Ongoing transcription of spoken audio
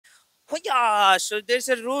Oh yeah, so there's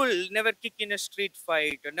a rule: never kick in a street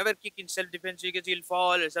fight or never kick in self-defense because you'll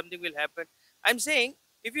fall or something will happen. I'm saying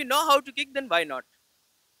if you know how to kick, then why not?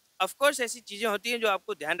 Of course ऐसी चीज़ें होती हैं जो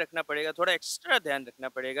आपको ध्यान रखना पड़ेगा, थोड़ा एक्स्ट्रा ध्यान रखना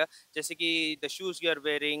पड़ेगा, जैसे कि the shoes you are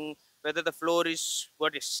wearing, whether the floor is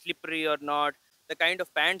what is slippery और not, the kind of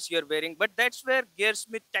pants you are wearing, but that's where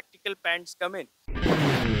गियरस्मिथ tactical pants come in.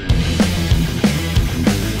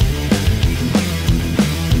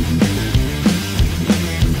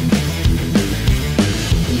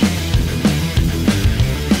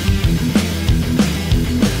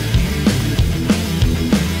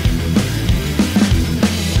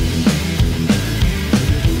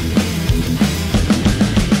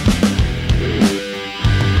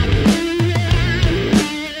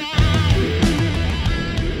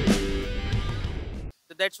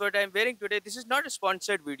 So that's what I'm wearing today. This is not a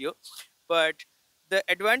sponsored video, but the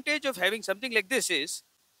advantage of having something like this is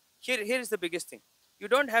here is the biggest thing. You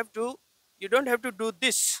don't have to do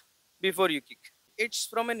this before you kick. It's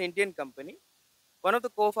from an Indian company. One of the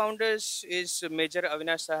co-founders is Major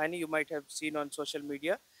Avinash Sahani. You might have seen on social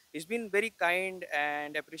media. He's been very kind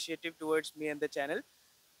and appreciative towards me and the channel.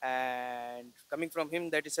 And coming from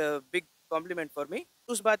him, that is a big compliment for me.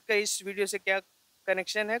 उस बात का इस video से क्या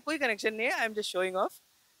connection है? कोई connection नहीं है. I'm just showing off.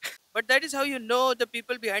 But that is how you know the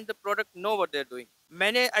people behind the product know what they're doing.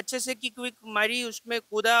 मैंने अच्छे से किक विक मारी, उसमें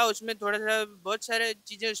कूदा, उसमें थोड़ा सा बहुत सारे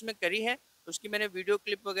चीज़ें उसमें करी हैं, उसकी मैंने वीडियो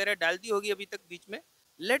क्लिप वगैरह डाल दी होगी अभी तक बीच में.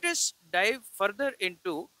 Let us dive further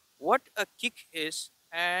into what a kick is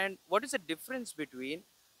and what is the difference between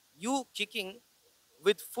you kicking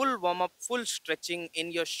with full warm up, full stretching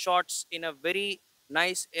in your shorts in a very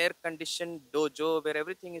nice air conditioned dojo where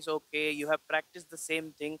everything is okay. You have practiced the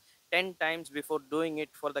same thing 10 times before doing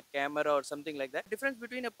it for the camera or something like that. Difference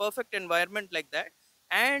between a perfect environment like that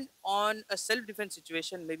and on a self defense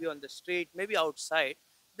situation, maybe on the street, maybe outside,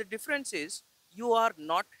 the difference is you are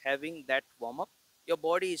not having that warm up. Your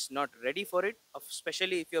body is not ready for it,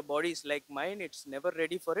 especially if your body is like mine, it's never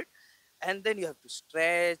ready for it. And then you have to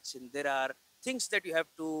stretch, and there are things that you have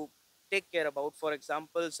to take care about. For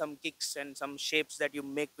example, some kicks and some shapes that you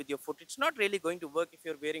make with your foot, it's not really going to work if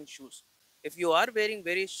you're wearing shoes. If you are wearing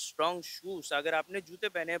very strong shoes, अगर आपने जूते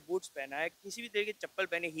पहने हैं, boots पहना है, किसी भी तरह के चप्पल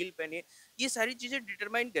पहने, हील पहने, ये सारी चीज़ें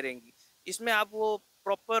डिटरमाइन करेंगी. इसमें आप वो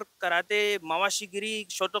प्रॉपर कराते मावाशीगिरी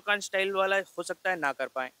शोतोकान स्टाइल वाला हो सकता है ना कर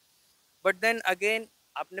पाए. बट देन अगेन,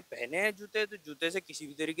 आपने पहने हैं जूते तो जूते से किसी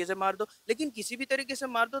भी तरीके से मार दो, लेकिन किसी भी तरीके से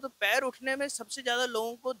मार दो तो पैर उठने में सबसे ज़्यादा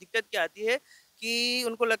लोगों को दिक्कत क्या आती है कि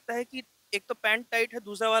उनको लगता है कि एक तो पैंट टाइट है,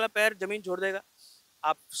 दूसरा वाला पैर जमीन छोड़ देगा,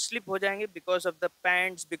 आप स्लिप हो जाएंगे because of the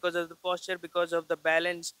pants, because of the posture, because of the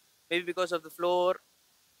balance, may be because of the floor,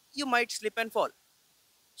 you might slip and fall.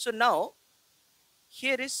 So now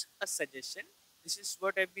here is a suggestion. This is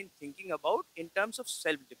what I've been thinking about in terms of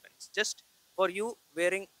self defense, just for you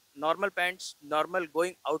wearing normal pants, normal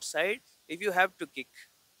going outside. If you have to kick,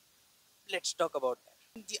 let's talk about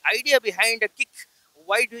that. The idea behind a kick: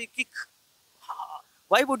 why do you kick?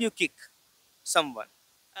 Why would you kick someone?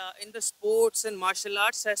 In the sports and martial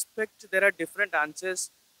arts aspect, there are different answers.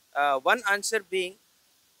 One answer being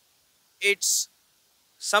it's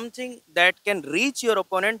something that can reach your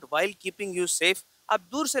opponent while keeping you safe. आप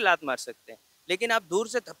दूर से लात मार सकते हैं, लेकिन आप दूर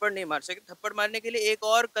से थप्पड़ नहीं मार सकते. थप्पड़ मारने के लिए एक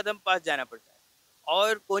और कदम पास जाना पड़ता है,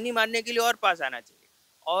 और कोनी मारने के लिए और पास आना चाहिए,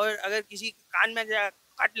 और अगर किसी कान में जा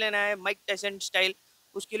काट लेना है माइक टायसन स्टाइल,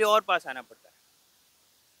 उसके लिए और पास आना पड़ता है.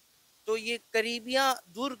 तो ये करीबियाँ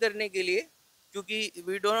दूर करने के लिए, क्योंकि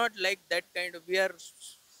we do not like that kind of, we are,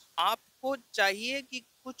 आपको चाहिए कि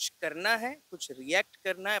कुछ करना है, कुछ रिएक्ट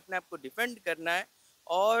करना है, अपने आप को डिफेंड करना है,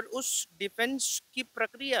 और उस डिफेंस की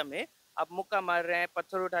प्रक्रिया में आप मुक्का मार रहे हैं,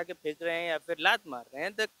 पत्थर उठा के फेंक रहे हैं, या फिर लात मार रहे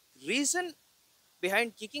हैं. The reason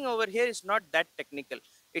behind kicking over here is not that technical.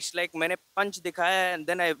 It's like मैंने punch दिखाया and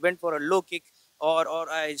then I went for a low kick, or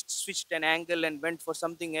I switched an angle and went for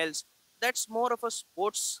something else. That's more of a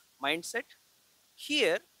sports mindset.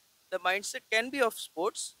 Here, the mindset can be of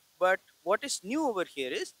sports, but what is new over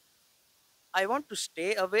here is I want to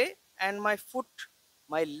stay away, and my foot,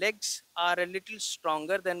 my legs are a little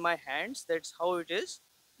stronger than my hands. That's how it is.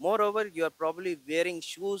 Moreover, you are probably wearing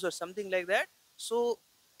shoes or something like that. So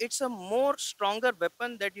it's a more stronger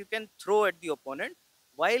weapon that you can throw at the opponent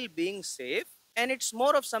while being safe. And it's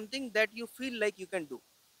more of something that you feel like you can do.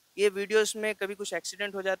 ये videos में कभी कुछ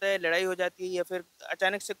accident हो जाता है, लड़ाई हो जाती है, या फिर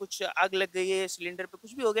अचानक से कुछ आग लग गई है सिलेंडर पे,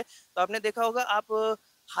 कुछ भी हो गया, तो आपने देखा होगा आप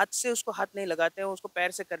हाथ से उसको हाथ नहीं लगाते हैं, उसको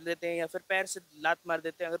पैर से कर देते हैं, या फिर पैर से लात मार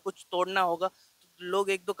देते हैं. अगर कुछ तोड़ना होगा तो लोग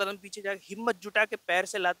एक दो कदम पीछे जाकर हिम्मत जुटा के पैर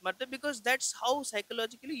से लात मारते हैं, because that's how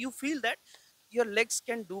psychologically you feel that your legs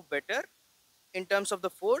can do better in terms of the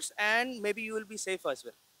force, and maybe you will be safe as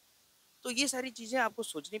well. तो ये सारी चीज़ें आपको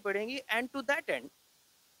सोचनी पड़ेंगी, and to that and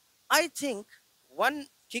I think one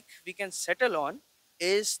kick we can settle on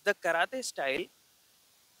is the karate style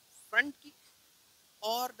front kick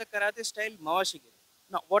or the karate style mawashigiri.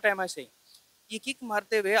 Now, what am I saying? ये kick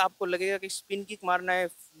मारते हुए आपको लगेगा कि स्पिन किक मारना है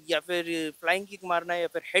या फिर फ्लाइंग किक मारना है या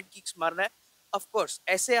फिर हेड किक्स मारना है. ऑफ कोर्स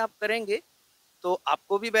ऐसे आप करेंगे तो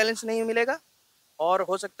आपको भी बैलेंस नहीं मिलेगा, और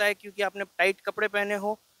हो सकता है क्योंकि आपने टाइट कपड़े पहने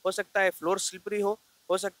हो सकता है फ्लोर स्लिपरी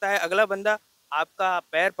हो सकता है अगला बंदा आपका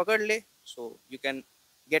पैर पकड़ ले, so you can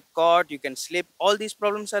get caught, you can slip, all these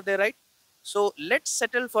problems are there, right? So let's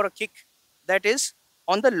settle for a kick that is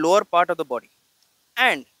on the lower part of the body.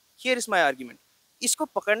 And here is my argument. इसको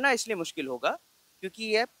पकड़ना इसलिए मुश्किल होगा क्योंकि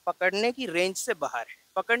यह पकड़ने की range से बाहर है.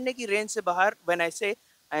 पकड़ने की रेंज से बाहर, when I say,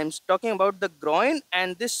 I am talking about the groin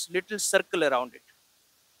and this little circle around it.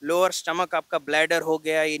 Lower stomach आपका ब्लैडर हो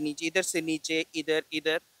गया, ये नीचे, इधर से नीचे, इधर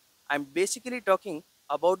इधर. I am basically talking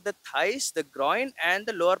about the thighs, the groin and the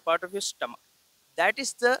lower part of your stomach. That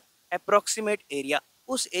is the approximate area.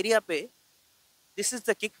 उस एरिया पे this is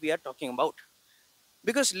the kick we are talking about.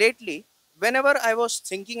 Because lately whenever I was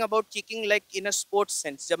thinking about kicking like in a sports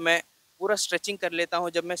sense, जब मैं पूरा stretching कर लेता हूँ,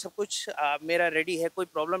 जब मैं सब कुछ मेरा रेडी है, कोई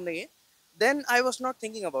प्रॉब्लम नहीं है, then I was not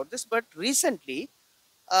thinking about this. But recently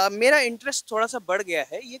मेरा इंटरेस्ट थोड़ा सा बढ़ गया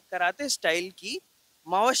है ये कराते स्टाइल की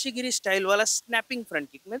मावाशिगिरी स्टाइल वाला स्नैपिंग फ्रंट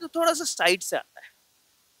किक में. तो थोड़ा सा साइड से आता है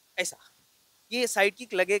ऐसा. ये साइड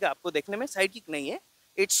किक लगेगा आपको देखने में, साइड किक नहीं है.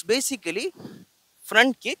 It's basically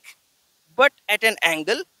front kick but at an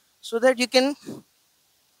angle so that you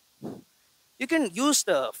can use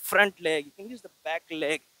the front leg, you can use the back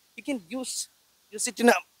leg, you can use it in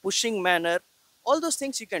a pushing manner. All those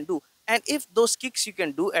things you can do, and if those kicks you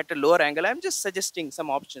can do at a lower angle, I'm just suggesting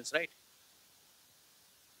some options, right?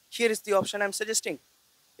 Here is the option I'm suggesting,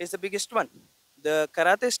 is the biggest one, the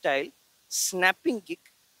karate style snapping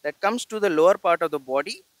kick that comes to the lower part of the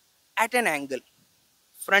body at an angle.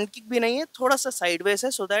 Front kick bhi nahi hai, thoda sa sideways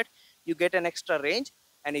hai, so that you get an extra range,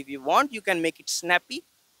 and if you want you can make it snappy,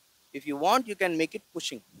 if you want you can make it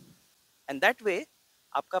pushing, and that way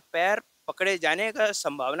आपका पैर पकड़े जाने का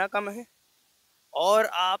संभावना कम है और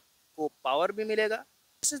आपको power भी मिलेगा.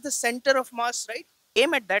 This is the center of mass, right?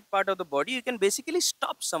 Aim at that part of the body, you can basically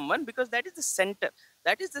stop someone because that is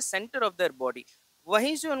the center of their body.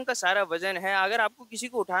 वहीं से उनका सारा वजन है. अगर आपको किसी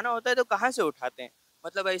को उठाना होता है तो कहाँ से उठाते हैं,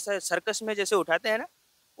 मतलब ऐसा सर्कस में जैसे उठाते हैं ना,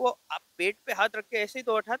 वो आप पेट पे हाथ रख के ऐसे ही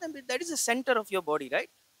तो उठाते हैं. That is the centre of your body, right?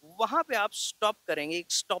 वहां पे आप स्टॉप करेंगे,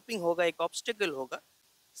 एक स्टॉपिंग होगा, एक ऑब्स्टिकल होगा.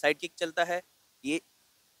 साइड किक चलता है, ये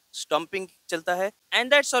स्टॉम्पिंग चलता है. And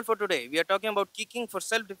that's all for today. We are talking about kicking for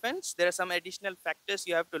self defence. There are some additional factors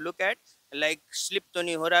you have to look at, like slip तो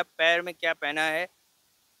नहीं हो रहा, पैर में क्या पहना है,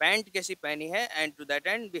 पैंट कैसी पहनी है. And to that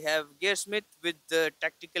and we have Gearsmith with the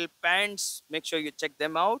tactical pants. Make sure you check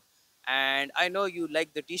them out. And I know you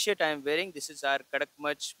like the t-shirt I am wearing. This is our Kadak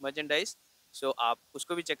Much merchandise. So आप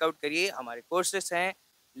उसको भी checkout करिए. हमारे courses हैं,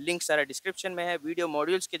 link सारा description में है. Video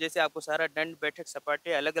modules के जैसे आपको सारा दंड बैठक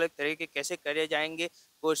सपाटे अलग अलग तरह के कैसे करे जाएंगे,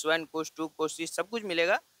 कोर्स 1, कोर्स 2, कोर्स 3 सब कुछ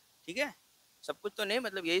मिलेगा. ठीक है, सब कुछ तो नहीं,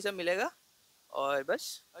 मतलब यही सब मिलेगा. और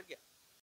बस, और क्या.